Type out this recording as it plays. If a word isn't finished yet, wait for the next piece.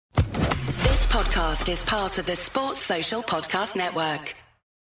podcast is part of the Sports Social Podcast Network.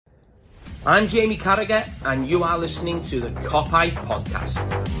 I'm Jamie Carragher, and you are listening to the Copeye Podcast.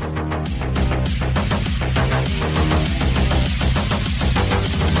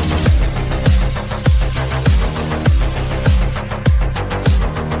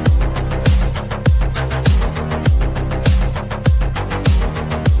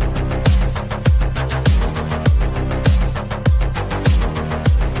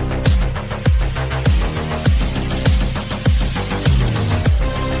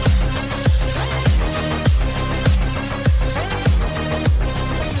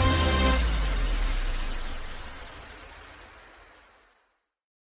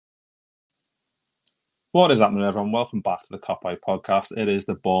 What is happening, everyone? Welcome back to the Copeye Podcast. It is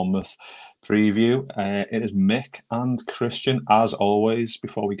the Bournemouth preview. It is Mick and Christian, as always,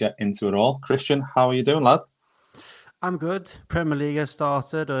 before we get into it all. Christian, how are you doing, lad? I'm good. Premier League has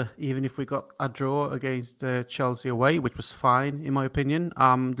started, even if we got a draw against Chelsea away, which was fine, in my opinion.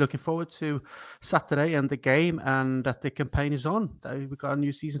 I'm looking forward to Saturday and the game, and that the campaign is on. We've got a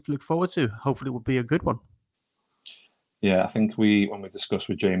new season to look forward to. Hopefully it will be a good one. Yeah, I think when we discussed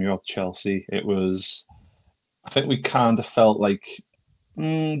with Jamie about Chelsea, I think we kind of felt like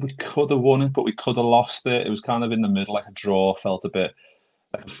we could have won it, but we could have lost it. It was kind of in the middle, like a draw, felt a bit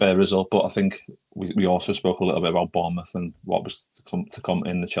like a fair result. But I think we also spoke a little bit about Bournemouth and what was to come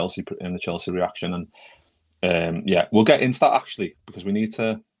in the Chelsea reaction. And yeah, we'll get into that actually, because we need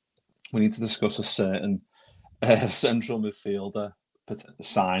to discuss a certain central midfielder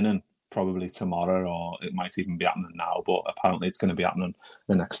signing probably tomorrow, or it might even be happening now, but apparently it's going to be happening in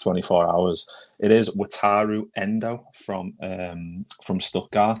the next 24 hours. It is Wataru Endo from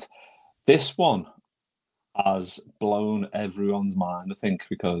Stuttgart. This one has blown everyone's mind, I think,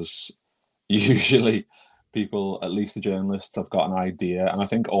 because usually people, at least the journalists, have got an idea, and I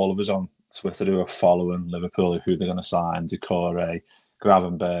think all of us on Twitter who are following Liverpool, who they're going to sign, Decore,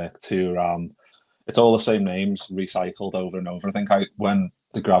 Gravenberch, Thuram, it's all the same names recycled over and over. I think when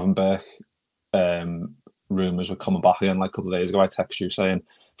the Gravenberch rumours were coming back again like a couple of days ago, I texted you saying,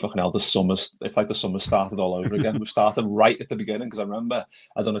 fucking hell, it's like the summer started all over again. We started right at the beginning, because I remember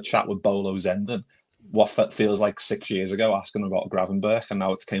I'd done a chat with Bolo Zenden, what feels like 6 years ago, asking about Gravenberch, and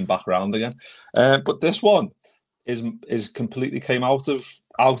now it's came back around again. But this one is completely came out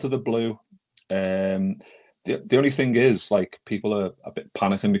of the blue. The only thing is, like, people are a bit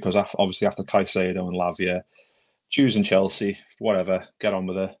panicking because obviously after Caicedo and Lavia choosing Chelsea, whatever, get on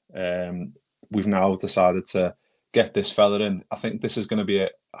with it. We've now decided to get this fella in. I think this is going to be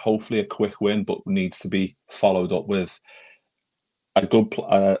hopefully a quick win, but needs to be followed up with a good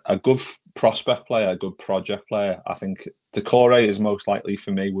prospect player, a good project player. I think Decore is most likely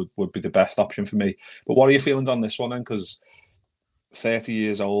for me, would be the best option for me. But what are your feelings on this one then? Because 30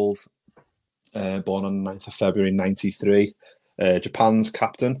 years old, born on the 9th of February 93, Japan's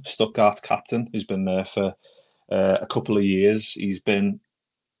captain, Stuttgart captain, who's been there for a couple of years. He's been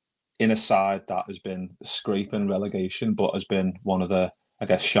in a side that has been scraping relegation, but has been one of the, I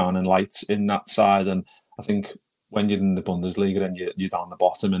guess, shining lights in that side. And I think when you're in the Bundesliga and you're down the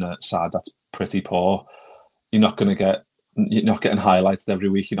bottom in a side that's pretty poor, you're not getting highlighted every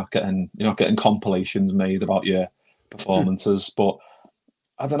week. You're not getting compilations made about your performances. But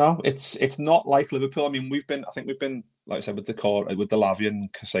I don't know. It's not like Liverpool. I mean, we've been, like I said, with Decore, with Lavia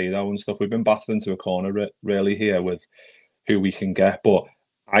and Caicedo and stuff, we've been battered into a corner really here with who we can get. But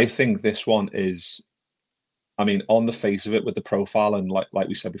I think this one is, I mean, on the face of it, with the profile, and like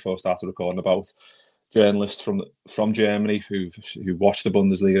we said before I started recording, about journalists from Germany who watch the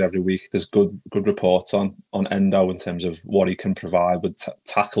Bundesliga every week, there's good reports on Endo in terms of what he can provide with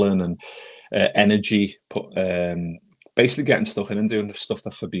tackling and energy, basically getting stuck in and doing the stuff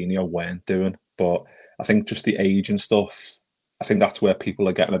that Fabinho weren't doing. But I think just the age and stuff, I think that's where people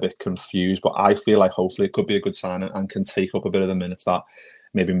are getting a bit confused. But I feel like hopefully it could be a good sign and can take up a bit of the minutes that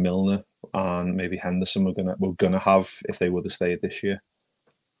maybe Milner and maybe Henderson were gonna have if they would have stayed this year.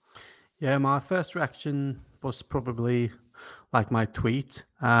 Yeah, my first reaction was probably like my tweet,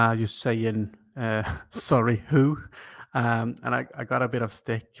 just saying, sorry, who? And I got a bit of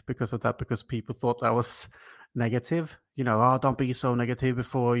stick because of that, because people thought that was negative. Don't be so negative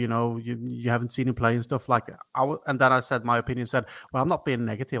before, you haven't seen him play and stuff like that. And then I said my opinion, said, well, I'm not being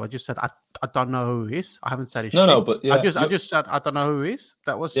negative. I just said, I don't know who he is. I haven't said his shit. No, but yeah, I just said, I don't know who he is.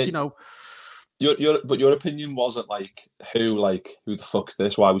 That was, Your opinion wasn't like who the fuck's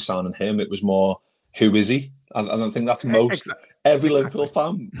this? Why are we signing him? It was more, who is he? I don't think that's most every Liverpool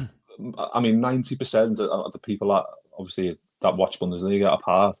fan. I mean, 90% of the people that obviously that watch Bundesliga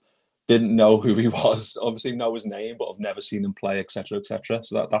apart, didn't know who he was. Obviously, know his name, but I've never seen him play, etc., etc.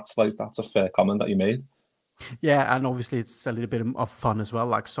 So that's a fair comment that you made. Yeah, and obviously it's a little bit of fun as well.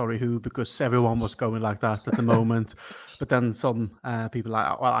 Like, sorry who, because everyone was going like that at the moment. But then some people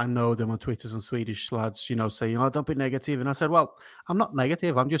like, well, I know them on Twitter, and Swedish lads, saying, "Oh, don't be negative." And I said, "Well, I'm not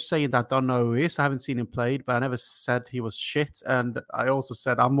negative. I'm just saying that I don't know who he is. I haven't seen him played, but I never said he was shit." And I also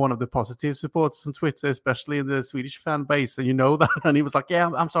said I'm one of the positive supporters on Twitter, especially in the Swedish fan base, and you know that. And he was like, "Yeah,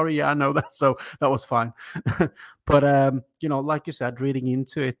 I'm sorry. Yeah, I know that." So that was fine. But like you said, reading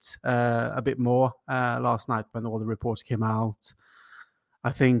into it a bit more last night when all the reports came out,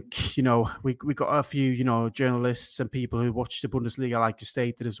 I think we got a few journalists and people who watch the Bundesliga, like you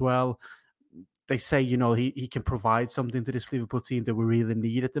stated as well. They say he can provide something to this Liverpool team that we really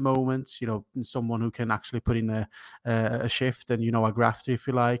need at the moment. Someone who can actually put in a shift and a grafter, if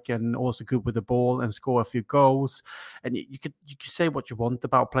you like, and also good with the ball and score a few goals. And you could say what you want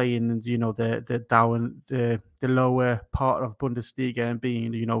about playing the lower part of Bundesliga and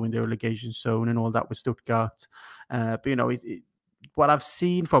being in the relegation zone and all that with Stuttgart. But what I've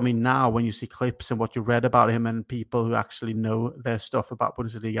seen from him now, when you see clips and what you read about him and people who actually know their stuff about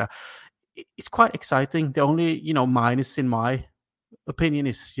Bundesliga, it's quite exciting. The only, minus in my opinion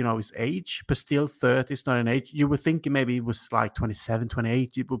is, his age, but still 30 is not an age. You would think maybe it was like 27,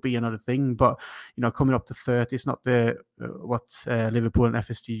 28, it would be another thing. But, coming up to 30 is not what Liverpool and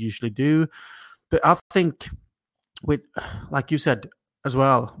FSG usually do. But I think like you said as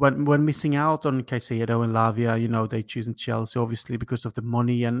well, when missing out on Caicedo and Lavia, they choosing Chelsea, obviously, because of the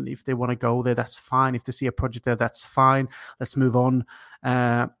money. And if they want to go there, that's fine. If they see a project there, that's fine. Let's move on.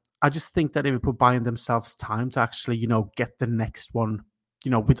 I just think that Liverpool buying themselves time to actually, get the next one,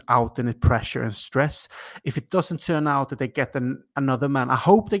 without any pressure and stress. If it doesn't turn out that they get another man, I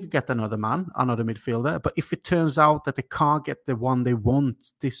hope they get another midfielder. But if it turns out that they can't get the one they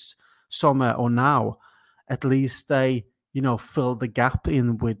want this summer or now, at least they, fill the gap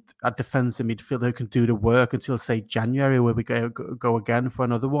in with a defensive midfielder who can do the work until, say, January, where we go again for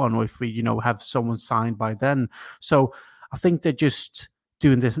another one, or if we, have someone signed by then. So I think they're just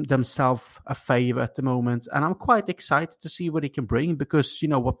doing themselves a favor at the moment. And I'm quite excited to see what he can bring because,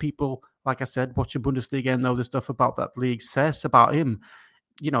 what people, like I said, watching Bundesliga and know the stuff about that league says about him,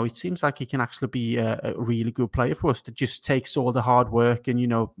 it seems like he can actually be a really good player for us that just takes all the hard work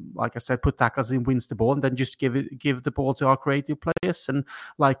and, like I said, put tackles in, wins the ball, and then just give the ball to our creative players. And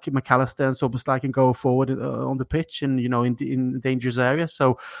like McAllister and Szoboszlai can go forward on the pitch and, in dangerous areas.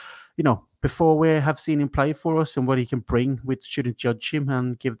 So, before we have seen him play for us and what he can bring, we shouldn't judge him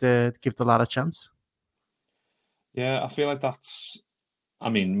and give the lad a chance. Yeah, I feel like that's. I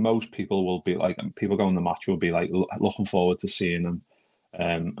mean, most people will be like, people going to the match will be like looking forward to seeing him.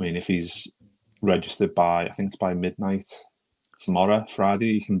 I mean, if he's registered by, I think it's by midnight tomorrow,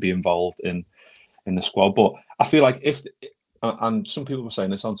 Friday, he can be involved in the squad. But I feel like and some people were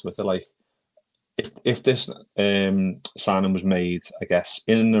saying this on Twitter, like if this signing was made, I guess,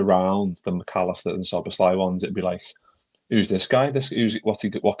 in and around the McAllister and Szoboszlai ones, it'd be like, who's this guy?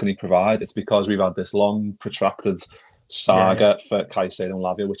 What can he provide? It's because we've had this long, protracted saga for Caicedo and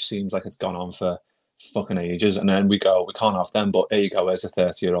Lavia, which seems like it's gone on for fucking ages, and then we can't have them, but here you go, there's a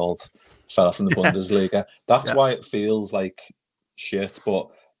 30-year-old fella from the Bundesliga. That's why it feels like shit, but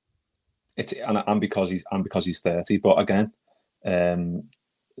it's and because he's 30. But again,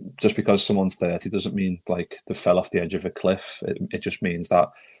 just because someone's 30 doesn't mean like they fell off the edge of a cliff. It just means that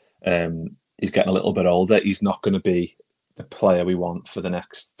he's getting a little bit older. He's not going to be the player we want for the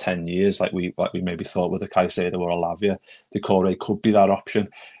next 10 years, like we maybe thought with a Caicedo or a Lavia. Decore could be that option.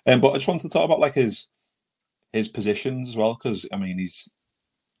 But I just wanted to talk about like his positions as well, because I mean he's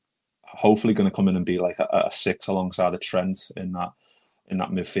hopefully going to come in and be like a 6 alongside a Trent in that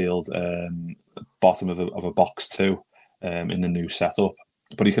midfield, bottom of a box 2 in the new setup.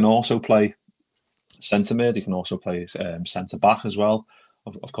 But he can also play centre mid. He can also play centre back as well.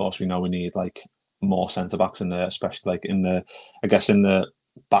 Of course, we know we need like more centre backs in there, especially like in the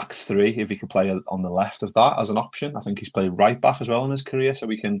back 3. If he could play on the left of that as an option, I think he's played right back as well in his career, so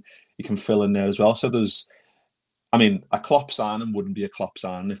he can fill in there as well. So a Klopp signing wouldn't be a Klopp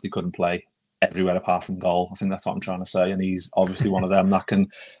signing if they couldn't play everywhere apart from goal. I think that's what I'm trying to say, and he's obviously one of them that can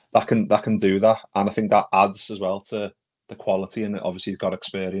do that. And I think that adds as well to the quality, and obviously he's got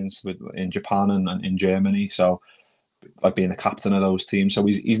experience in Japan and in Germany, so like being a captain of those teams. So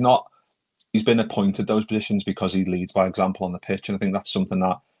he's been appointed those positions because he leads by example on the pitch, and I think that's something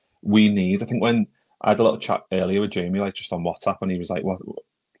that we need. I think when I had a little chat earlier with Jamie, like just on WhatsApp, and he was like,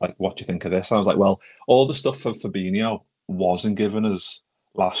 what do you think of this? And I was like, well, all the stuff for Fabinho wasn't given us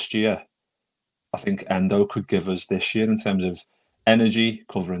last year. I think Endo could give us this year in terms of energy,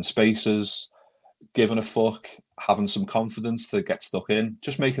 covering spaces, giving a fuck, having some confidence to get stuck in,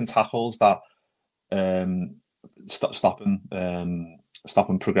 just making tackles that um, stopping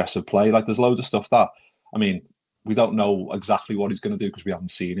progressive play. Like there's loads of stuff that, I mean, we don't know exactly what he's going to do because we haven't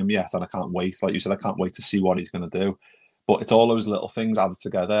seen him yet, and I can't wait. Like you said, I can't wait to see what he's going to do. But it's all those little things added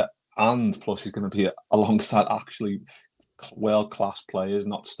together, and plus he's going to be alongside actually world-class players,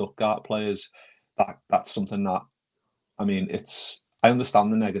 not Stuttgart players. That's something that, I mean, I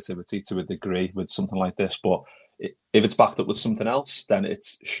understand the negativity to a degree with something like this, but if it's backed up with something else, then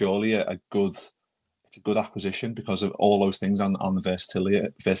it's surely a good acquisition because of all those things on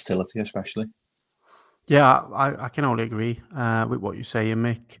the versatility especially. Yeah, I can only agree with what you say,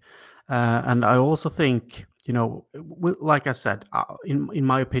 Mick. And I also think, like I said, in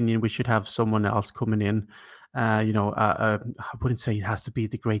my opinion, we should have someone else coming in. I wouldn't say it has to be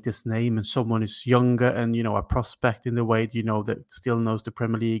the greatest name, and someone who's younger and a prospect in the way that still knows the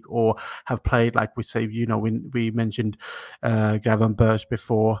Premier League or have played, like we say, when we mentioned Gravenberch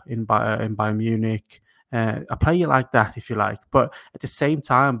before in Bayern Munich. A player like that, if you like, but at the same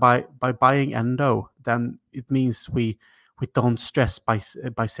time, by buying Endo, then it means we don't stress by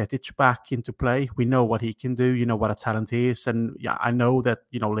Setic back into play. We know what he can do. What a talent he is, and yeah, I know that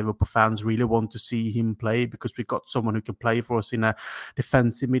Liverpool fans really want to see him play because we've got someone who can play for us in a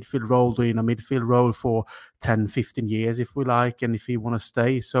defensive midfield role or in a midfield role for 10, 15 years, if we like, and if he want to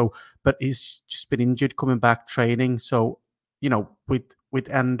stay. So, but he's just been injured, coming back training, so. With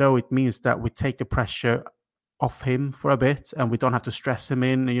Endo, it means that we take the pressure off him for a bit, and we don't have to stress him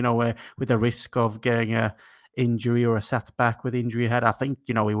in. With the risk of getting a injury or a setback with injury ahead. I think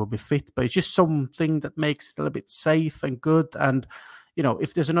he will be fit, but it's just something that makes it a little bit safe and good. And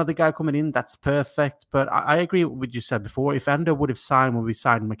if there's another guy coming in, that's perfect. But I agree with what you said before. If Endo would have signed when we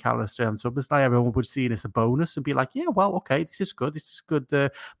signed McAllister and Szoboszlai, everyone would see it as a bonus and be like, yeah, well, okay, this is good. This is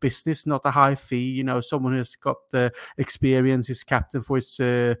good business, not a high fee. Someone who's got the experience, is captain for his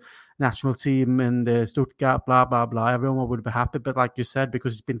national team and Stuttgart, blah, blah, blah. Everyone would be happy. But like you said,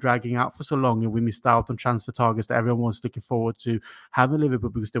 because it's been dragging out for so long and we missed out on transfer targets that everyone was looking forward to having Liverpool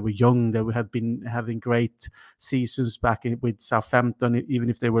because they were young, they had been having great seasons back with Southampton,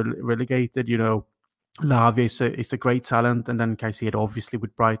 even if they were relegated, Lavia is a great talent, and then Caicedo obviously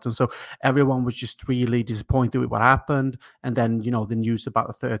with Brighton. So everyone was just really disappointed with what happened. And then the news about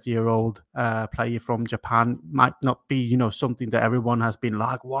a 30-year-old player from Japan might not be something that everyone has been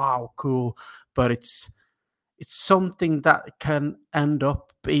like, wow, cool, but it's something that can end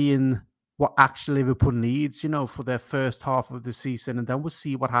up being what actually Liverpool needs, for their first half of the season. And then we'll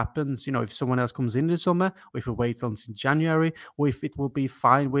see what happens, if someone else comes in the summer, or if we wait until January, or if it will be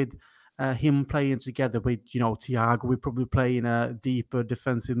fine with him playing together with, Thiago. We probably play in a deeper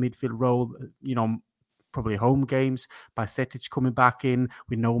defensive midfield role, probably home games, by Setic coming back in.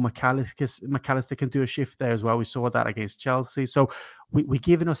 We know McAllister can do a shift there as well. We saw that against Chelsea. So we're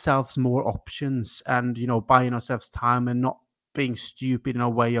giving ourselves more options and, buying ourselves time and not being stupid in a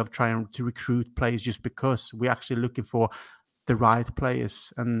way of trying to recruit players just because we're actually looking for the right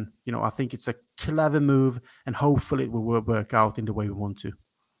players. And, I think it's a clever move, and hopefully it will work out in the way we want to.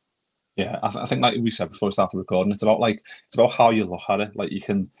 Yeah, I think like we said before we started recording, it's about how you look at it. Like you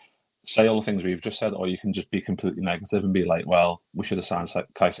can say all the things we've just said, or you can just be completely negative and be like, well, we should have signed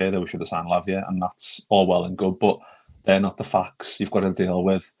Caicedo, we should have signed Lavia, and that's all well and good, but they're not the facts you've got to deal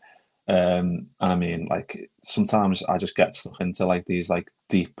with. And I mean, like sometimes I just get stuck into like these like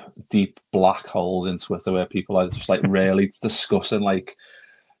deep black holes in Twitter where people are just like really discussing like,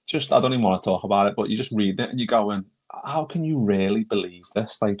 just I don't even want to talk about it, but you just read it and you go in, how can you really believe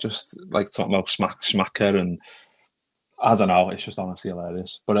this? Like just like talking about smacker and I don't know. It's just honestly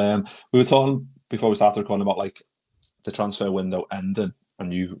hilarious. But we were talking before we started recording about like the transfer window ending,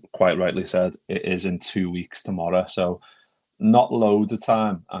 and you quite rightly said it is in 2 weeks tomorrow. So not loads of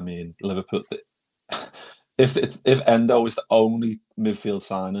time. I mean, Liverpool. If Endo is the only midfield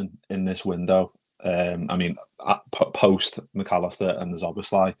signing in this window, I mean, post McAllister and the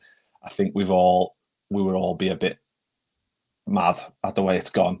Szoboszlai, I think we would all be a bit mad at the way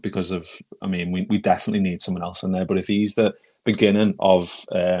it's gone because of, I mean, we definitely need someone else in there. But if he's the beginning of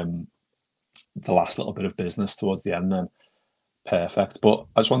the last little bit of business towards the end, then perfect. But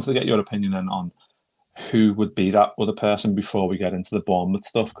I just wanted to get your opinion then on who would be that other person before we get into the Bournemouth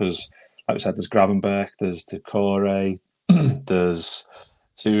stuff, because like I said, there's Gravenberch, there's Decore, there's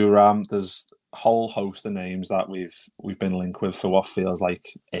Thuram, there's a whole host of names that we've been linked with for what feels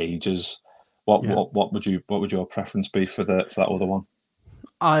like ages. What would your preference be for that other one?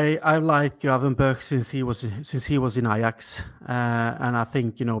 I like Gravenberch since he was in Ajax, and I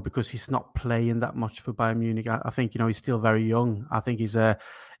think because he's not playing that much for Bayern Munich, I think he's still very young. I think he's a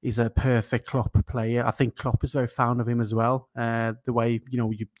perfect Klopp player. I think Klopp is very fond of him as well. The way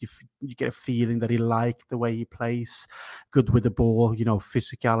you get a feeling that he liked the way he plays, good with the ball,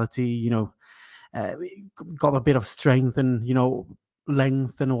 physicality, uh, got a bit of strength and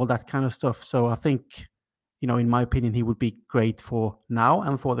length and all that kind of stuff. So I think in my opinion, he would be great for now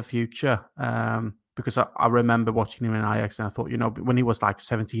and for the future. Because I remember watching him in Ajax and I thought, when he was like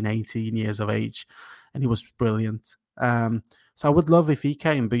 17, 18 years of age, and he was brilliant. So I would love if he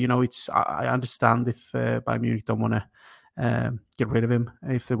came, but I understand if Bayern Munich don't want to get rid of him,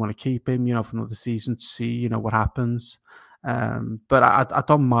 if they want to keep him, for another season to see, what happens. But I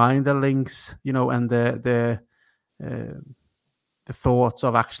don't mind the links, and the thoughts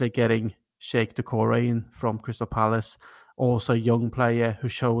of actually getting Sheikh Doucouré in from Crystal Palace, also a young player who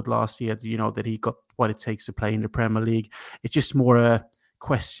showed last year, that he got what it takes to play in the Premier League. It's just more a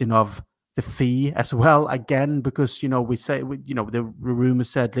question of the fee as well, again, because, the rumour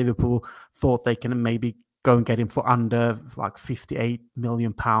said Liverpool thought they can maybe go and get him for under like 58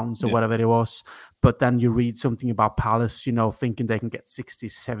 million pounds or whatever it was. But then you read something about Palace, thinking they can get 60,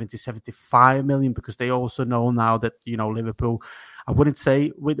 70, 75 million, because they also know now that, Liverpool, I wouldn't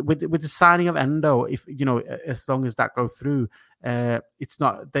say with the signing of Endo, if, as long as that goes through, it's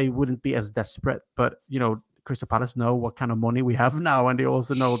not, they wouldn't be as desperate, but, Crystal Palace know what kind of money we have now, and they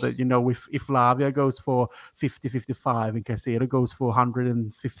also know that if Lavia goes for 50, 55 and Caicedo goes for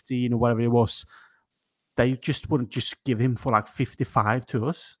 115 or whatever it was, they just wouldn't just give him for like 55 to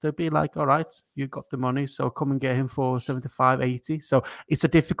us. They'd be like, all right, you got the money, so come and get him for 75, 80. So it's a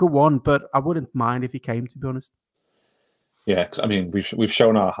difficult one, but I wouldn't mind if he came, to be honest. Yeah, because I mean, we've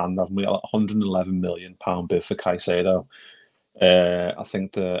shown our hand, haven't we? £111 million bid for Caicedo. I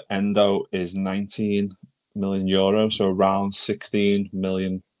think the Endo is €19 million, so around 16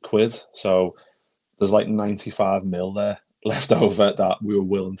 million quid. So there's like 95 mil there left over that we were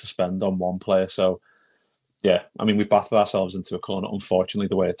willing to spend on one player. So yeah, I mean, we've battered ourselves into a corner. Unfortunately,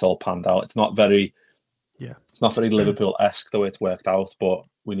 the way it's all panned out, it's not very Liverpool-esque the way it's worked out. But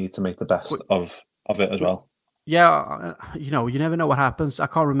we need to make the best of it as well. Yeah, you never know what happens. I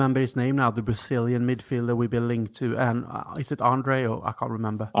can't remember his name now, the Brazilian midfielder we've been linked to. And is it Andre, or I can't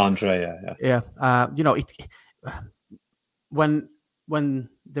remember? Andre, yeah. When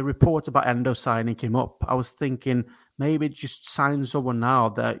the reports about Endo signing came up, I was thinking maybe just sign someone now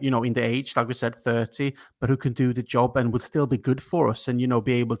that, in the age, like we said, 30, but who can do the job and would still be good for us and,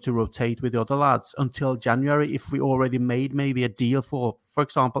 be able to rotate with the other lads until January, if we already made maybe a deal for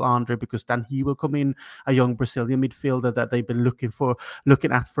example, Andre, because then he will come in, a young Brazilian midfielder that they've been looking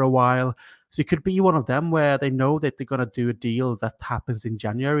at for a while. So it could be one of them where they know that they're going to do a deal that happens in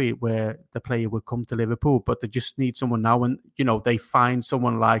January where the player will come to Liverpool, but they just need someone now. And, they find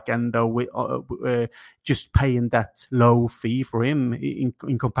someone like Endo just paying that low fee for him in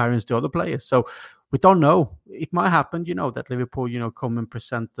comparison to other players. So we don't know. It might happen, that Liverpool, come and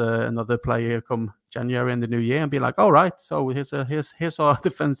present another player come January and the new year and be like, all right, so here's our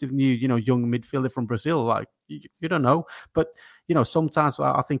defensive new, young midfielder from Brazil. Like, you don't know. But, sometimes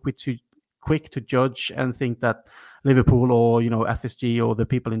I think we're too quick to judge and think that Liverpool or FSG or the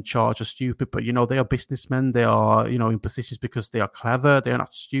people in charge are stupid, but they are businessmen. They are in positions because they are clever. They're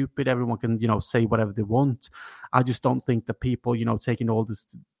not stupid. Everyone can say whatever they want. I just don't think the people taking all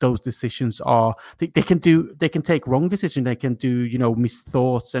those decisions are they can take wrong decisions. They can do missed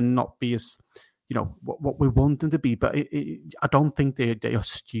thoughts and not be as what we want them to be, but I don't think they are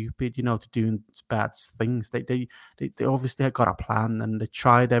stupid, to doing bad things. They obviously have got a plan and they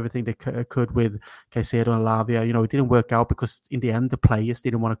tried everything they could with Caicedo and Lavia. It didn't work out because in the end the players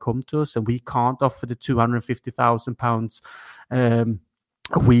didn't want to come to us, and we can't offer the £250,000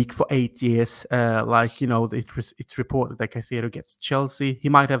 a week for 8 years. It's reported that Caicedo gets Chelsea. He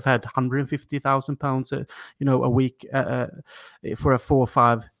might have had £150,000 a week for a 4 or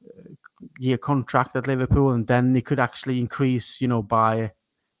 5 year contract at Liverpool, and then he could actually increase by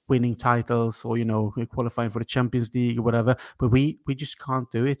winning titles or qualifying for the Champions League or whatever. But we just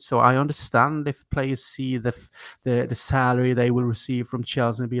can't do it. So I understand if players see the salary they will receive from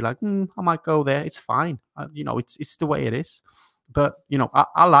Chelsea and be like, I might go there. It's fine. It's the way it is. But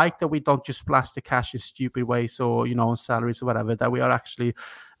I like that we don't just splash the cash in stupid ways or on salaries or whatever. That we are actually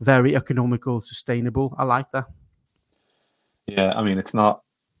very economical, sustainable. I like that. Yeah, I mean, it's not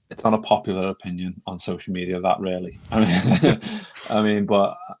a popular opinion on social media, that really. I mean,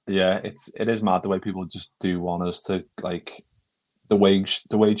 but yeah, it is mad the way people just do want us to, like, the wage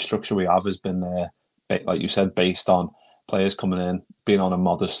structure we have has been there, like you said, based on players coming in, being on a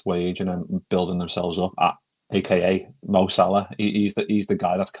modest wage, and then building themselves up. AKA Mo Salah, he's the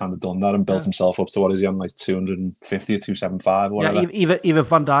guy that's kind of done that and built himself up to what is he on, like 250 or 275 or whatever. Yeah, even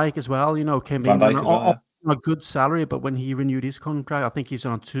Van Dijk as well. Came Van in Dijk as well, on a good salary, but when he renewed his contract, I think he's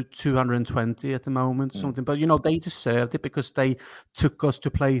on 220 at the moment, something. But they deserved it because they took us to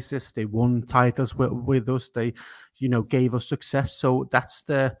places, they won titles with us, they gave us success. So that's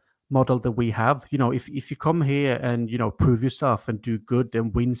the model that we have. If you come here and prove yourself and do good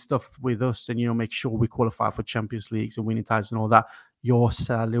and win stuff with us, and make sure we qualify for Champions Leagues and winning titles and all that, your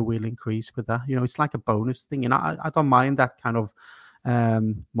salary will increase with that. It's like a bonus thing, and I don't mind that kind of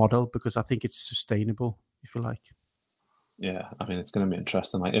model because I think it's sustainable, if you like. Yeah, I mean, it's going to be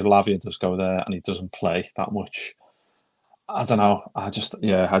interesting. Like if Lavia does go there and he doesn't play that much, I don't know. I just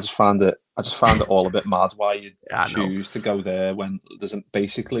found it all a bit mad. Why you choose to go there when there's an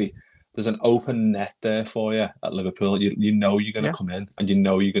open net there for you at Liverpool. You know you're going to come in and you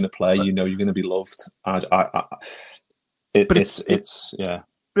know you're going to play. You know you're going to be loved. It's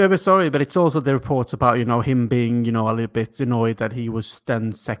Yeah, sorry, but it's also the reports about him being a little bit annoyed that he was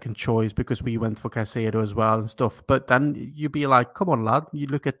then second choice because we went for Caicedo as well and stuff. But then you'd be like, come on, lad. You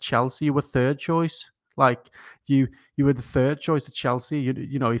look at Chelsea, you were third choice. Like you were the third choice at Chelsea. If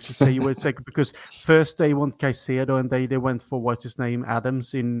you say you were second, because first they want Caicedo and they went for what's his name,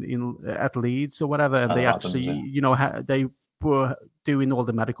 Adams in at Leeds or whatever, and they actually they were doing all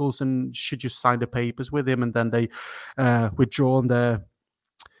the medicals and should just sign the papers with him, and then they withdrawn their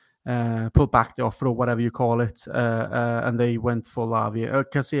pull back the offer or whatever you call it, and they went for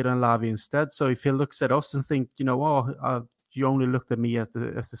Caicedo and Lavia instead. So if he looks at us and think, you only looked at me as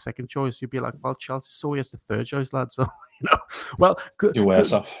the second choice, you'd be like, well, Chelsea saw you as the third choice, lad. So, well, good. You wear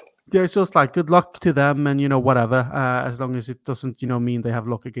off. Yeah, it's just like good luck to them and, whatever, as long as it doesn't, mean they have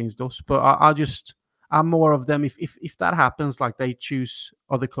luck against us. But I'm more of them. If that happens, like they choose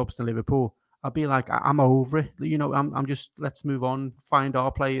other clubs than Liverpool, I'll be like, I'm over it. I'm just, let's move on, find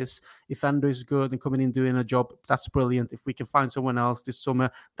our players. If Endo is good and coming in doing a job, that's brilliant. If we can find someone else this summer,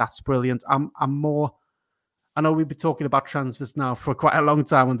 that's brilliant. I'm more. I know we've been talking about transfers now for quite a long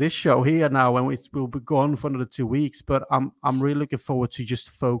time on this show here now, and we'll be gone for another 2 weeks. But I'm really looking forward to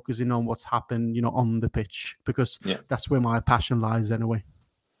just focusing on what's happened, on the pitch, because that's where my passion lies anyway.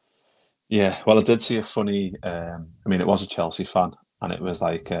 Yeah, well, I did see a funny. It was a Chelsea fan, and it was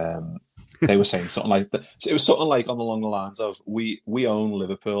like they were saying something like that. It was something like along the lines of we own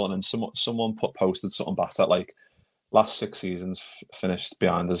Liverpool, and then someone posted something back that like, last 6 seasons finished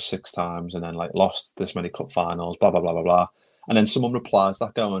behind us 6 times and then like lost this many cup finals, blah, blah, blah, blah, blah. And then someone replies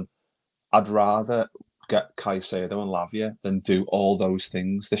that going, I'd rather get Caicedo and Lavia than do all those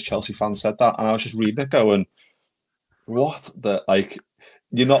things. This Chelsea fan said that. And I was just reading it going, what the, like,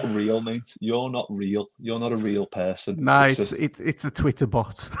 you're not real, mate. You're not real. You're not a real person. No, it's a Twitter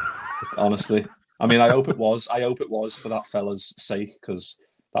bot. Honestly. I mean, I hope it was for that fella's sake, because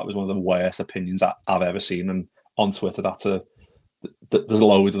that was one of the worst opinions I've ever seen. And on Twitter, there's a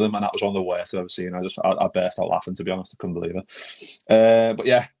load of them, and that was one of the worst I've ever seen. I burst out laughing, to be honest. I couldn't believe it. But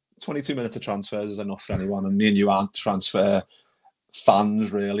yeah, 22 minutes of transfers is enough for anyone, and me and you aren't transfer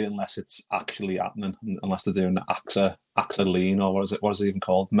fans really, unless it's actually happening, unless they're doing the AXA lean, or what is it even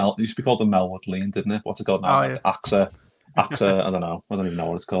called? It used to be called the Melwood lean, didn't it? What's it called now? AXA. I don't know. I don't even know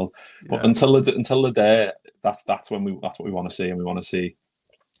what it's called. But until they're there, that's what we want to see, and we want to see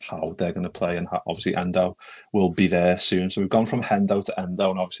how they're going to play, and how, obviously Endo will be there soon. So we've gone from Hendo to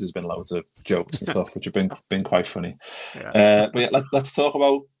Endo, and obviously there's been loads of jokes and stuff which have been quite funny. But yeah, let's talk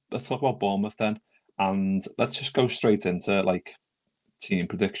about Bournemouth then, and let's just go straight into like team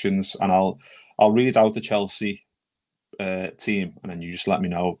predictions, and I'll read out the Chelsea team, and then you just let me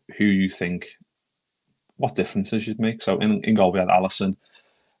know who you think, what differences you'd make. So in goal we had Alisson.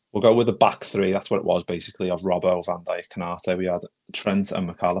 We'll go with the back three. That's what it was, basically, of Robbo, Van Dijk, Canate. We had Trent and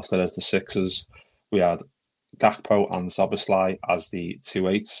McAllister as the sixes. We had Gakpo and Szoboszlai as the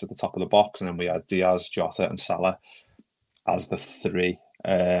 2-8s at the top of the box. And then we had Diaz, Jota and Salah as the 3.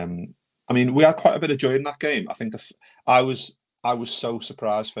 We had quite a bit of joy in that game. I think I was so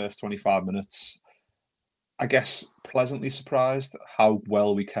surprised first 25 minutes. I guess pleasantly surprised how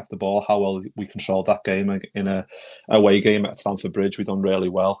well we kept the ball, how well we controlled that game in a away game at Stamford Bridge. We've done really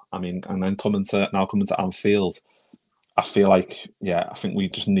well. I mean, and then coming to Anfield, I feel like, I think we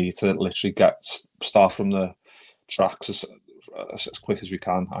just need to literally start from the tracks as quick as we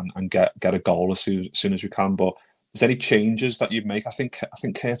can and get a goal as soon as we can. But is there any changes that you'd make? I think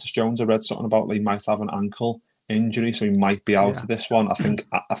Curtis Jones, I read something about he might have an ankle injury, so he might be out of this one. I think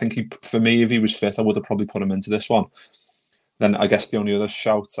he, for me, if he was fit, I would have probably put him into this one. Then I guess the only other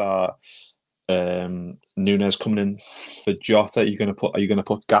shouts are Nunes coming in for Jota. Are you going to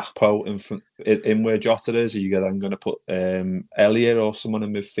put Gakpo in where Jota is? Are you then going to put Elliot or someone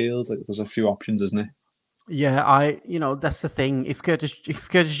in midfield? Like, there's a few options, isn't it? Yeah, that's the thing. If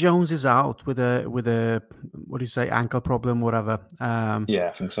Curtis Jones is out with a what do you say, ankle problem, whatever. Yeah,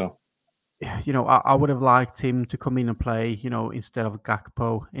 I think so. I would have liked him to come in and play, instead of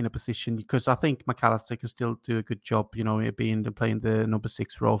Gakpo in a position, because I think McAllister can still do a good job, playing the number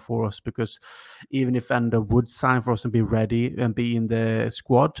 6 role for us. Because even if Endo would sign for us and be ready and be in the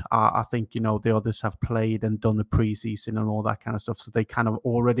squad, I think the others have played and done the preseason and all that kind of stuff, so they kind of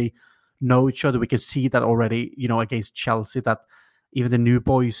already know each other. We can see that already, against Chelsea, that even the new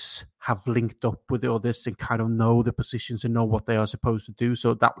boys have linked up with the others and kind of know the positions and know what they are supposed to do.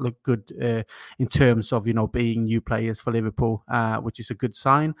 So that looked good in terms of, being new players for Liverpool, which is a good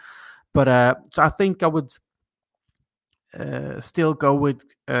sign. But so I think I would still go with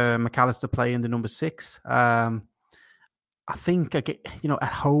McAllister playing the number 6. I think at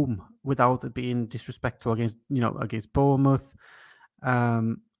home, without it being disrespectful against Bournemouth,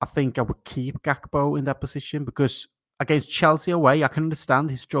 I think I would keep Gakpo in that position, because against Chelsea away, I can understand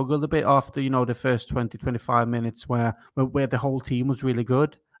he struggled a bit after, the first 20, 25 minutes where the whole team was really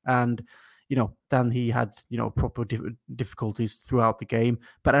good. And, then he had, proper difficulties throughout the game.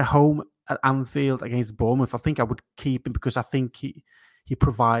 But at home at Anfield against Bournemouth, I think I would keep him, because I think he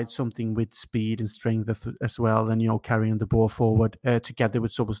provides something with speed and strength as well, and carrying the ball forward together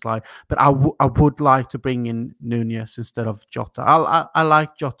with Szoboszlai. But I would like to bring in Nunez instead of Jota. I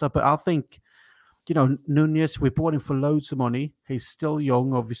like Jota, but I think Nunez, we bought him for loads of money. He's still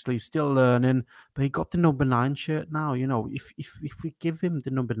young, obviously, still learning, but he got the number 9 shirt now. If we give him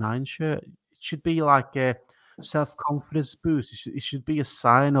the number 9 shirt, it should be like a self-confidence boost. It should be a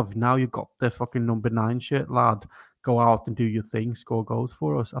sign of, now you got the fucking number 9 shirt, lad. Go out and do your thing, score goals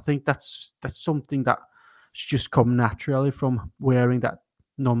for us. I think that's something that should just come naturally from wearing that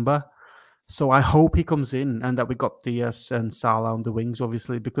number. So I hope he comes in and that we got Diaz and Salah on the wings,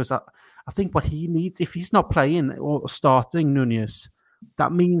 obviously, because I think what he needs, if he's not playing or starting Nunez,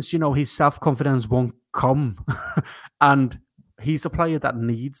 that means, his self-confidence won't come. And he's a player that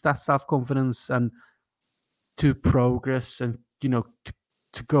needs that self-confidence and to progress and,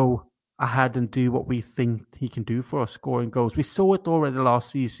 to go ahead and do what we think he can do for us, scoring goals. We saw it already last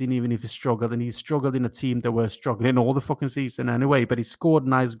season, even if he struggled, and he struggled in a team that were struggling all the fucking season anyway, but he scored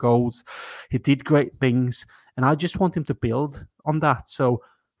nice goals. He did great things, and I just want him to build on that. So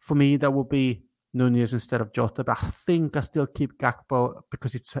for me, that would be Nunez instead of Jota, but I think I still keep Gakpo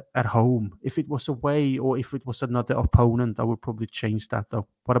because it's at home. If it was away or if it was another opponent, I would probably change that though.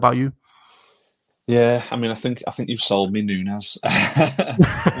 What about you? Yeah, I mean, I think you've sold me, Nunez.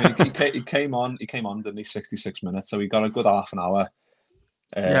 I mean, he came on, didn't he? 66 minutes, so he got a good half an hour.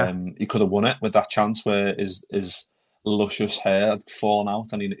 He could have won it with that chance where his luscious hair had fallen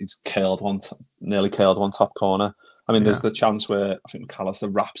out and he's nearly curled one top corner. I mean, there's the chance where I think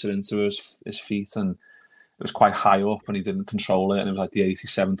McAllister wraps it into his feet, and it was quite high up and he didn't control it, and it was like the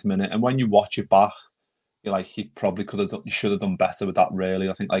 87th minute. And when you watch it back, you're like, he probably should have done better with that,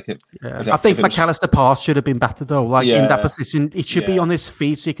 really. I think I think McAllister pass should have been better though. Like in that position, it should be on his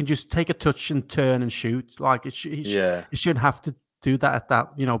feet so he can just take a touch and turn and shoot. Like he shouldn't have to do that at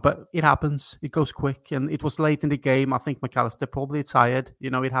that, but it happens. It goes quick, and it was late in the game. I think McAllister probably tired.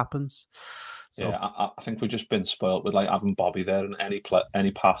 It happens. So. Yeah, I think we've just been spoilt with like having Bobby there, and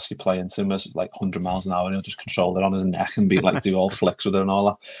any pass you play into him is like 100 miles an hour, and he'll just control it on his neck and be like do all flicks with it and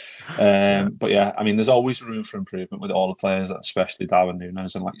all that. But yeah, I mean, there's always room for improvement with all the players, especially Darwin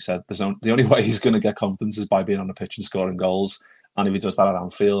Núñez. And like you said, the only way he's going to get confidence is by being on the pitch and scoring goals. And if he does that at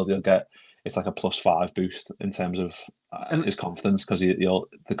Anfield, it's like a +5 boost in terms of his confidence, because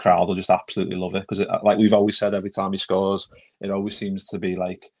the crowd will just absolutely love it. Because like we've always said, every time he scores, it always seems to be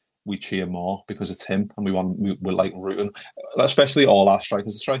like we cheer more because it's him, and we're like rooting, especially all our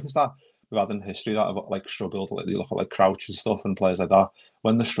strikers. The strikers that we've had in history that have like struggled, like you look at like Crouch and stuff and players like that.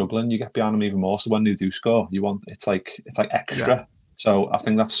 When they're struggling, you get behind them even more. So when they do score, it's like extra. Yeah. So I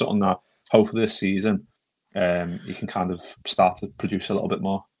think that's something that hopefully this season you can kind of start to produce a little bit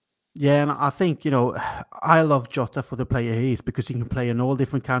more. Yeah, and I think, I love Jota for the player he is, because he can play in all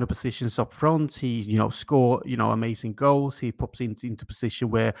different kind of positions up front. He, score, amazing goals. He pops into position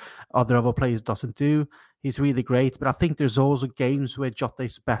where other players doesn't do. He's really great. But I think there's also games where Jota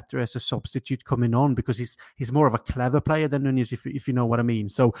is better as a substitute coming on, because he's more of a clever player than Nunez, if you know what I mean.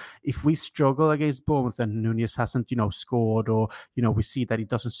 So if we struggle against Bournemouth and Nunez hasn't, scored, or, we see that it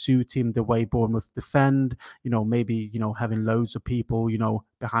doesn't suit him the way Bournemouth defend, maybe, having loads of people,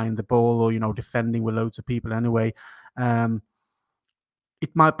 behind the ball, or, defending with loads of people anyway.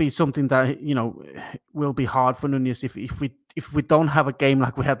 it might be something that will be hard for Nunez if we don't have a game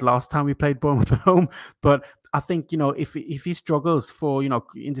like we had last time we played Bournemouth at home. But I think if he struggles for in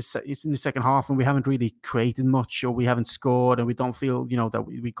the second half and we haven't really created much or we haven't scored and we don't feel that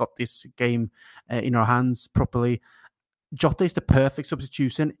we got this game in our hands properly, Jota is the perfect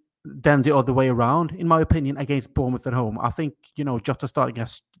substitution. Then the other way around, in my opinion, against Bournemouth at home. I think Jota starting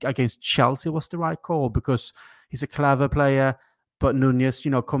against Chelsea was the right call because he's a clever player. But Nunez,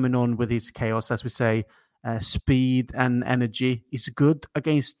 coming on with his chaos, as we say, speed and energy is good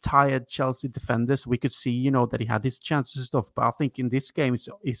against tired Chelsea defenders. We could see, that he had his chances and stuff. But I think in this game,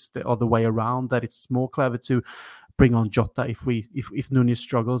 it's the other way around, that it's more clever to bring on Jota if Nunez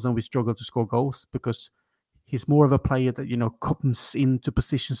struggles and we struggle to score goals, because he's more of a player that, comes into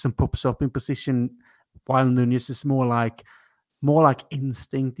positions and pops up in position, while Nunez is more like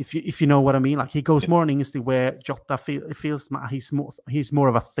instinct, if you know what I mean. Like he goes more on instinct, where Jota feels he's more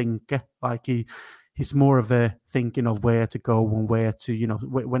of a thinker. Like he's more of a thinking of where to go and where to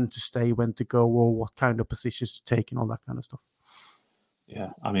when to stay, when to go, or what kind of positions to take and all that kind of stuff.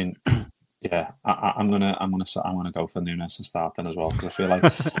 Yeah, I mean, yeah, I'm gonna go for Nunez to start then as well, because I feel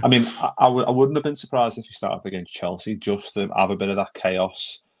like I mean I wouldn't have been surprised if he started against Chelsea just to have a bit of that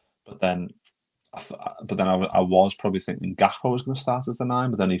chaos, but then I was probably thinking Gakpo was going to start as the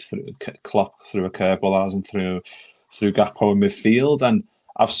 9, but then Klopp threw a curveball and threw Gakpo in midfield, and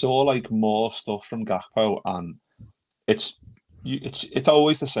I've saw like more stuff from Gakpo, and it's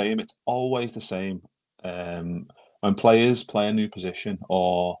always the same. It's always the same. When players play a new position,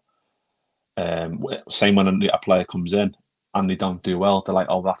 or same when a player comes in and they don't do well, they're like,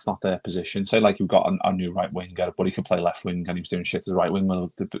 oh, that's not their position. Say like you've got a new right winger, but he could play left wing and he was doing shit as a right wing.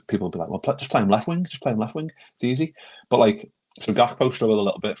 Well, people will be like, well, just play him left wing. Just play him left wing. It's easy. But like, so Gakpo struggled a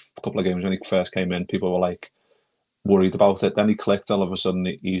little bit a couple of games when he first came in. People were like worried about it. Then he clicked. All of a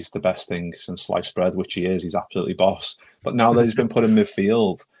sudden, he's the best thing since sliced bread, which he is. He's absolutely boss. But now that he's been put in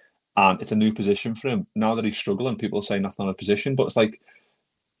midfield and it's a new position for him, now that he's struggling, people are saying that's not a position. But it's like,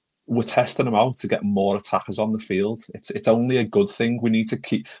 we're testing them out to get more attackers on the field. It's only a good thing. We need to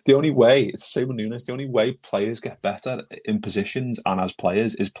keep the only way. It's the same with Nunes. The only way players get better in positions and as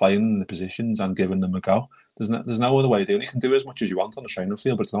players is playing in the positions and giving them a go. There's no other way to do it. You can do as much as you want on a training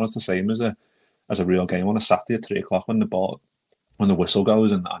field, but it's not the same as a real game on a Saturday at 3:00 when the whistle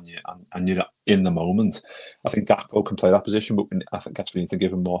goes and you're in the moment. I think Gakpo can play that position, but I think we need to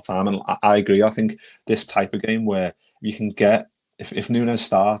give him more time. And I agree. I think this type of game where you can get. If Nunes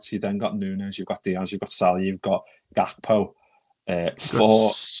starts, you then got Nunes, you've got Diaz, you've got Salah, you've got Gakpo.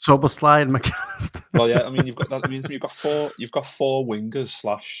 Soboslai and McAllister. Well, yeah, I mean you've got that. Means you've got four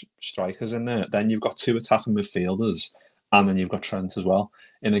wingers / strikers in there. Then you've got 2 attacking midfielders, and then you've got Trent as well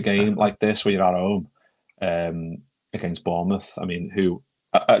in a game like this where you're at home against Bournemouth. I mean, who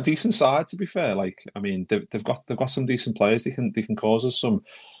a decent side, to be fair. Like, I mean, they've got some decent players. They can cause us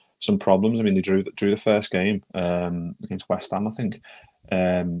some problems. I mean, they drew the first game against West Ham, I think.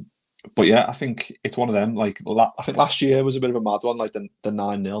 But yeah, I think it's one of them. Like, I think last year was a bit of a mad one, like the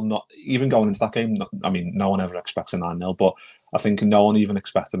 9-0. Not even going into that game. I mean, no one ever expects a 9-0, but I think no one even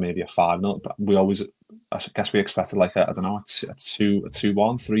expected maybe a 5-0. But I guess we expected like a 2-1,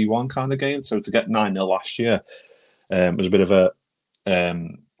 3-1 kind of game. So to get 9-0 last year was a bit of a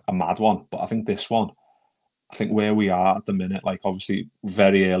mad one. But I think this one, I think where we are at the minute, like obviously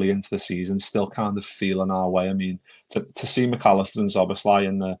very early into the season, still kind of feeling our way. I mean, to see McAllister and Szoboszlai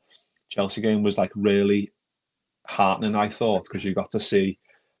in the Chelsea game was like really heartening, I thought, because you got to see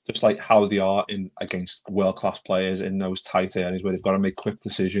just like how they are against world-class players in those tight areas where they've got to make quick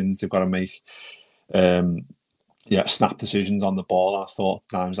decisions, they've got to make snap decisions on the ball. And I thought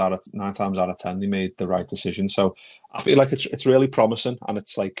 9 times out of 10 they made the right decision. So I feel like it's really promising, and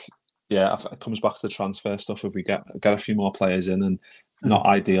it's like, yeah, it comes back to the transfer stuff. If we get a few more players in, and not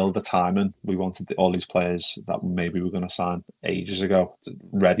ideal the timing. We wanted all these players that maybe we were going to sign ages ago,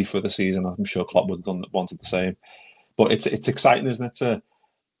 ready for the season. I'm sure Klopp would have wanted the same. But it's exciting, isn't it,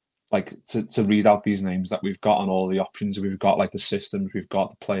 to read out these names that we've got and all the options we've got, like the systems we've got,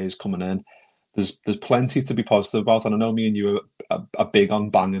 the players coming in. There's plenty to be positive about, and I know me and you are big on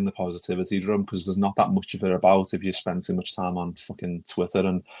banging the positivity drum, because there's not that much of it about if you spend too much time on fucking Twitter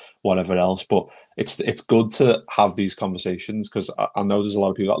and whatever else. But it's good to have these conversations, because I know there's a lot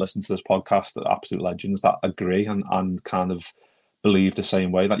of people that listen to this podcast that are absolute legends that agree and kind of believe the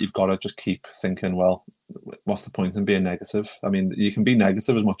same way, that you've got to just keep thinking, well, what's the point in being negative? I mean, you can be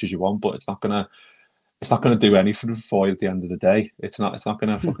negative as much as you want, but it's not gonna do anything for you at the end of the day. It's not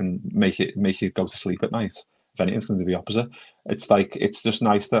gonna fucking make you go to sleep at night. If anything, it's going to do the opposite. It's like, it's just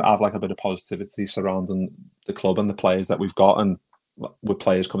nice to have like a bit of positivity surrounding the club and the players that we've got. And with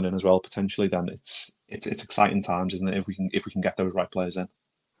players coming in as well potentially, then it's exciting times, isn't it? If we can get those right players in.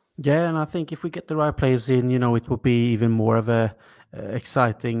 Yeah, and I think if we get the right players in, it will be even more of a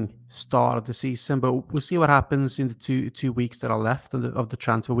exciting start of the season. But we'll see what happens in the two weeks that are left of the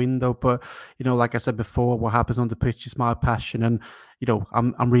transfer window. But like I said before, what happens on the pitch is my passion, and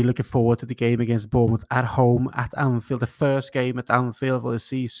I'm really looking forward to the game against Bournemouth at home at Anfield, the first game at Anfield for the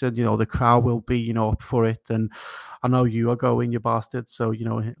season. The crowd will be up for it, and I know you are going, you bastard. So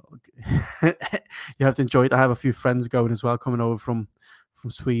you have to enjoy it. I have a few friends going as well, coming over from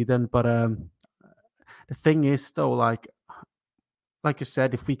Sweden. But the thing is, though, like you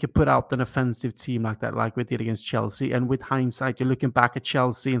said, if we could put out an offensive team like that, like we did against Chelsea, and with hindsight, you're looking back at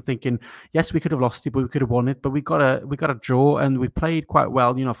Chelsea and thinking, yes, we could have lost it, but we could have won it. But we got a draw, and we played quite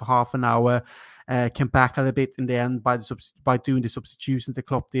well, for half an hour. Came back a little bit in the end by doing the substitutions the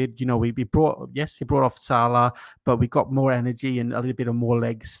club did. He brought off Salah, but we got more energy and a little bit of more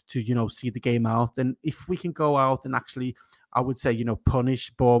legs to see the game out. And if we can go out and actually, I would say,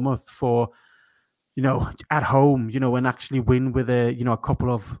 punish Bournemouth for, at home, and actually win with a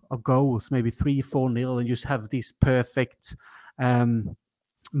couple of goals, maybe 3-4-0, and just have this perfect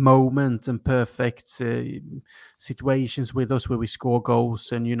moment and perfect situations with us where we score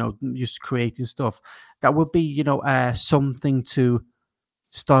goals and just creating stuff. That would be something to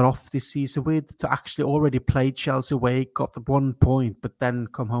start off this season with, to actually already play Chelsea away, got the 1 point, but then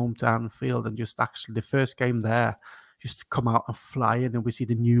come home to Anfield and just actually the first game there, just come out and fly in, and we see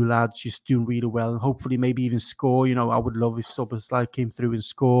the new lads just doing really well, and hopefully maybe even score. I would love if Szoboszlai came through and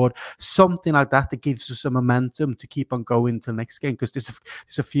scored, something like that gives us some momentum to keep on going to the next game, because there's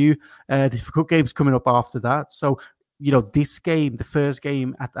a few difficult games coming up after that. So, this game, the first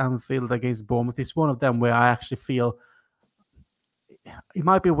game at Anfield against Bournemouth, is one of them where I actually feel, it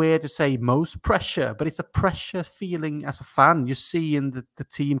might be weird to say most pressure, but it's a pressure feeling as a fan. You're seeing the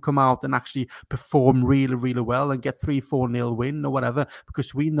team come out and actually perform really, really well and get 3-4-0 win or whatever,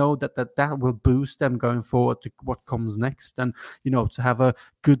 because we know that will boost them going forward to what comes next. And, to have a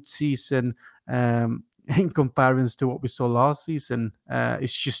good season in comparison to what we saw last season,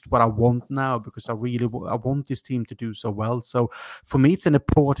 it's just what I want now, because I want this team to do so well. So for me, it's an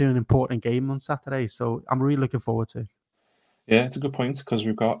important game on Saturday. So I'm really looking forward to it. Yeah, it's a good point, because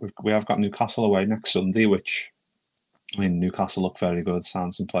we have got Newcastle away next Sunday, which, I mean, Newcastle look very good,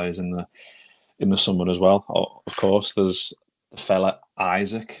 signed some players in the summer as well. Of course, there's the fella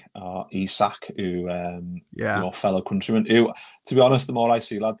Isak, who your fellow countryman, who, to be honest, the more I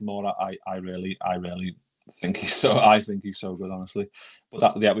see, lad, the more I really think he's so good, honestly.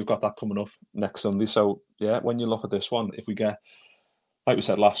 But we've got that coming up next Sunday. So yeah, when you look at this one, if we get, like we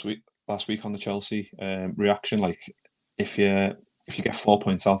said last week on the Chelsea reaction, like, if you get 4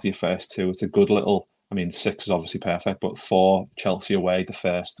 points out of your first two, it's a good little. I mean, 6 is obviously perfect, but 4 Chelsea away, the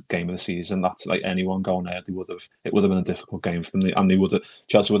first game of the season, that's like anyone going there. It would have been a difficult game for them, and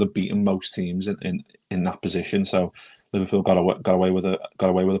Chelsea would have beaten most teams in that position. So Liverpool got away with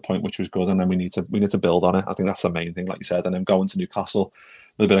a point, which was good, and then we need to build on it. I think that's the main thing, like you said, and then going to Newcastle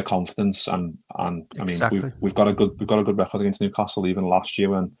with a bit of confidence, and exactly. I mean, we've got a good record against Newcastle. Even last year,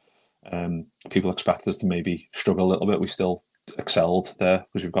 when people expected us to maybe struggle a little bit, we still excelled there,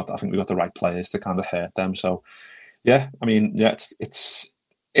 because I think we've got the right players to kind of hurt them. So yeah, I mean, yeah,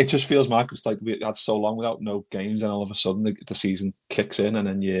 it just feels mad, because like we had so long without no games, and all of a sudden the season kicks in, and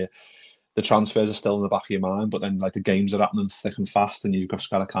then the transfers are still in the back of your mind, but then like the games are happening thick and fast, and you've just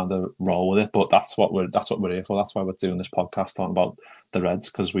got to kind of roll with it. But that's what we're here for. That's why we're doing this podcast, talking about the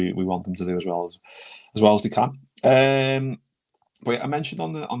Reds, because we want them to do as well as they can. But I mentioned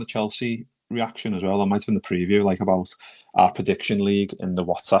on the Chelsea reaction as well, that might have been the preview, like about our prediction league in the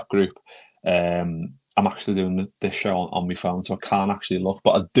WhatsApp group. I'm actually doing this show on my phone, so I can't actually look,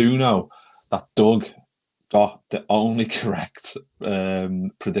 but I do know that Doug got the only correct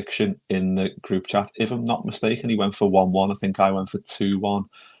prediction in the group chat. If I'm not mistaken, he went for 1-1. I think I went for 2-1.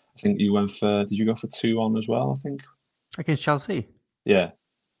 I think you went for, did you go for 2-1 as well, I think? Against Chelsea? Yeah.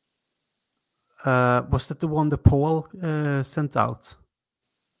 Was that the one that Paul sent out?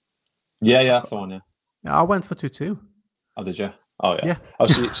 Yeah, that's the one. Yeah, I went for 2-2. Oh, did you? Oh, yeah. Oh,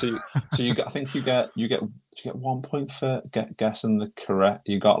 so you get, I think you get 1 point for guessing the correct.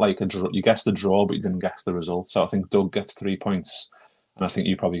 You got like a draw. You guessed the draw, but you didn't guess the result. So I think Doug gets 3 points, and I think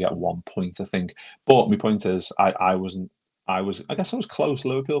you probably get 1 point. I think. But my point is, I wasn't. I guess I was close.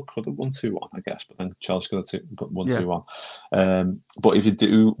 Liverpool could have won 2-1, I guess, but then Chelsea could have won 2-1. But if you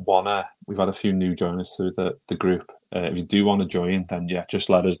do wanna, we've had a few new joiners through the group. If you do want to join, then yeah, just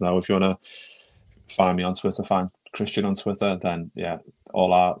let us know. If you want to find me on Twitter, find Christian on Twitter, then yeah,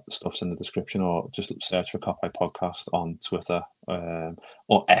 all our stuff's in the description, or just search for Cop Podcast on Twitter.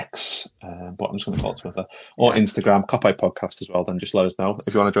 or X, but I'm just going to call it Twitter, or Instagram, Copy Podcast as well. Then just let us know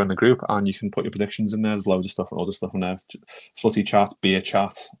if you want to join the group, and you can put your predictions in there. There's loads of stuff and other stuff in there. Footy chat, beer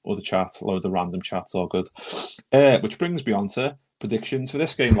chat, other chat, loads of random chats, all good. Which brings me on to predictions for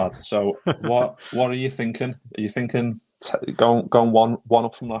this game, lad. So what are you thinking? Are you thinking going one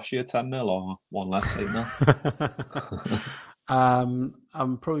up from last year, 10-0, or one less, 8-0?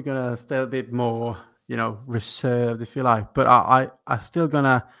 I'm probably gonna stay a bit more, reserved, if you like. But I still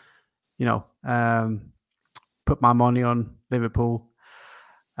gonna, put my money on Liverpool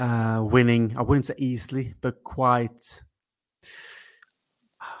winning. I wouldn't say easily, but quite.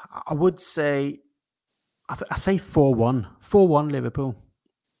 I would say, I say 4-1. 4-1 Liverpool.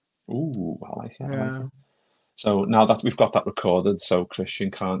 Ooh, I like it. I like it. So now that we've got that recorded, so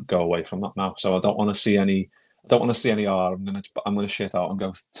Christian can't go away from that now. So I don't want to see any. I'm gonna shit out and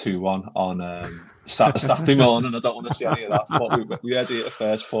go 2-1 on Saturday morning. I don't want to see any of that. We had it at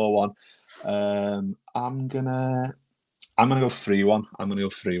first 4-1. I'm gonna go 3-1. I'm gonna go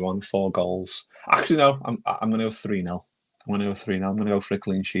 3-1. 4 goals. Actually, no. I'm gonna go 3-0. I'm gonna go for a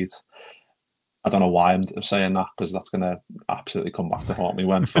clean sheet. I don't know why I'm saying that, because that's going to absolutely come back to haunt me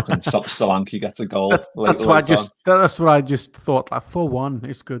when fucking Solanke gets a goal. That's what I just thought. Like 4-1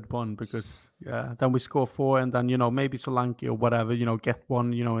 is good one, because then we score 4, and then maybe Solanke or whatever get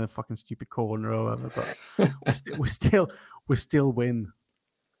one in a fucking stupid corner or whatever. But we still win.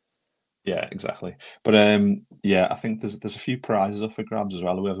 Yeah, exactly. But I think there's a few prizes up for grabs as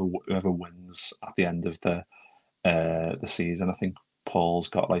well. Whoever wins at the end of the season. I think Paul's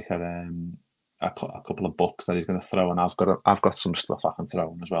got like a couple of bucks that he's going to throw, and I've got some stuff I can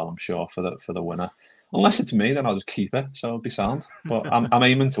throw in as well, I'm sure, for the winner. Unless it's me, then I'll just keep it, so it'll be sound. But I'm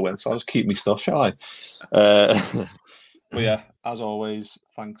aiming to win, so I'll just keep my stuff, shall I? But yeah, as always,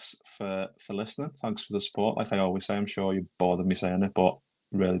 thanks for listening. Thanks for the support. Like I always say, I'm sure you're bored of me saying it, but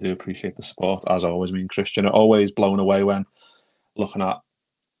really do appreciate the support. As always, me and Christian are always blown away when looking at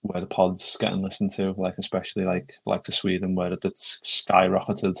where the pod's getting listened to, like especially like to Sweden, where it's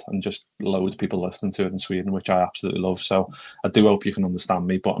skyrocketed and just loads of people listening to it in Sweden, which I absolutely love. So I do hope you can understand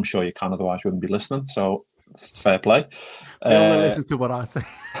me, but I'm sure you can, otherwise you wouldn't be listening. So fair play. They only listen to what I say.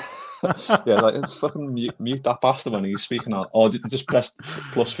 Yeah, like fucking mute that bastard when he's speaking, or just press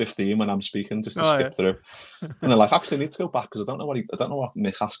 +15 when I'm speaking, just to skip through. And they're like, actually, I need to go back because I don't know what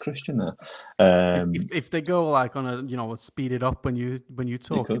Mick asked Christian there. If they go like on a speed it up when you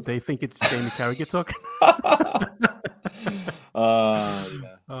talk, they think it's Jamie Carragher talking.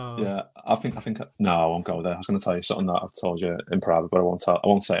 Yeah. I think no, I won't go there. I was going to tell you something that I've told you in private, but I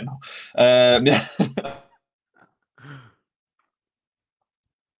won't say it now. Yeah.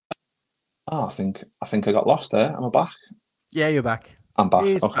 Oh, I think I got lost there. Am I back? Yeah, you're back. I'm back.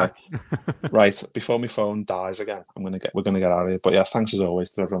 He's okay. Back. Right. Before my phone dies again, we're gonna get out of here. But yeah, thanks as always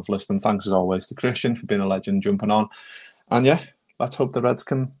to everyone for listening. Thanks as always to Christian for being a legend, jumping on. And yeah, let's hope the Reds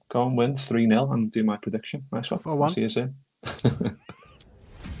can go and win 3-0 and do my prediction. Nice one. 4-1. See you soon.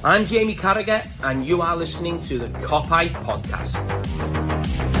 I'm Jamie Carragher, and you are listening to the Copy Podcast.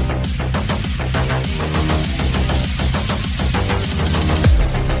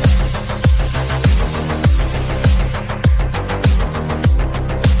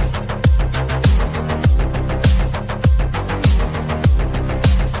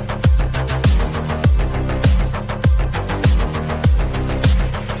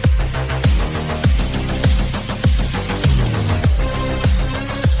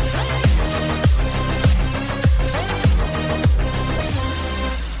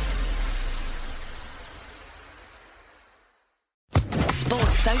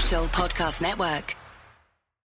 Social Podcast Network.